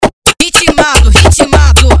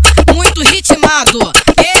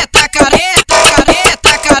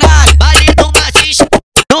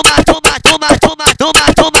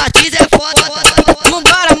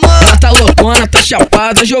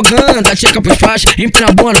safada, jogando a tcheca pros faixas, empina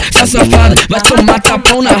a bunda, essa safada. Vai tomar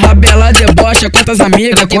tapão na rabela, debocha com as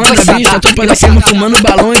amigas, quando a vista, tropa da cima, fumando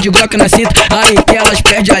balão de glock na cinta. Aí que elas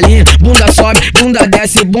perdem a linha, bunda sobe, bunda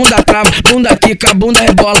desce, bunda trava, bunda quica, bunda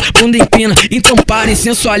rebola, bunda empina. Então para e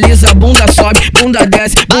sensualiza, bunda sobe, bunda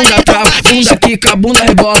desce, bunda trava, bunda quica, bunda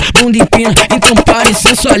rebola, bunda empina. Então para e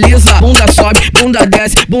sensualiza, bunda sobe, bunda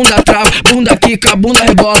desce, bunda trava, bunda quica, bunda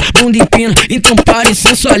rebola, bunda empina. Então para e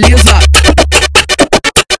sensualiza.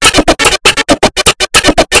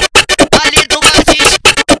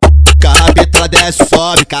 Carrabeta desce,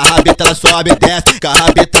 sobe, carrabeta sobe, desce,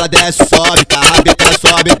 carrabeta desce, sobe, carrabeta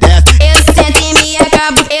sobe, desce. Eu sento e me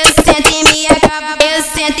acabo, eu sento e me acabo, eu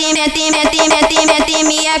sento e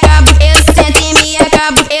me acabo, eu sento e me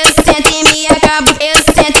acabo, eu sento e me acabo, eu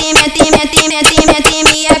sento e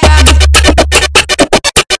me acabo.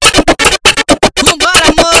 Vambora,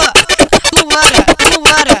 amor, vambora,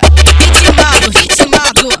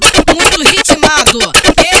 ritmado, muito ritmado.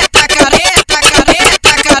 Eita, caralho.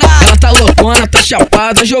 Ela tá loucona, tá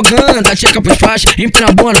chapada, jogando a tcheca pros faixas, empina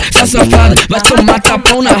a bunda, essa safada. Vai tomar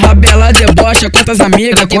tapão na rabela, debocha com as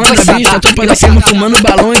amigas, quando a vista, tropa da cima, fumando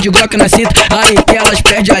balão de glock na cinta. Aí que elas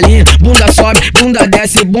perdem a linha, bunda sobe, bunda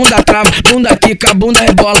desce, bunda trava, bunda quica, bunda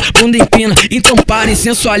rebola, bunda empina. Então para e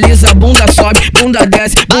sensualiza, bunda sobe, bunda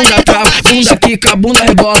desce, bunda trava, bunda quica, bunda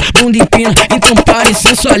rebola, bunda empina. Então para e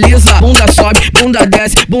sensualiza, bunda sobe, bunda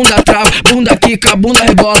desce, bunda trava, bunda quica, bunda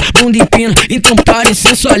rebola, bunda empina. Então para e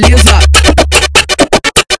sensualiza.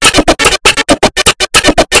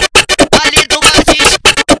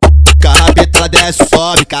 Carrabeta desce,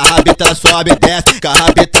 sobe, carrabeta sobe, desce,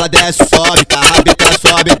 carrabeta desce, sobe, carrabeta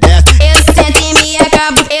sobe, desce.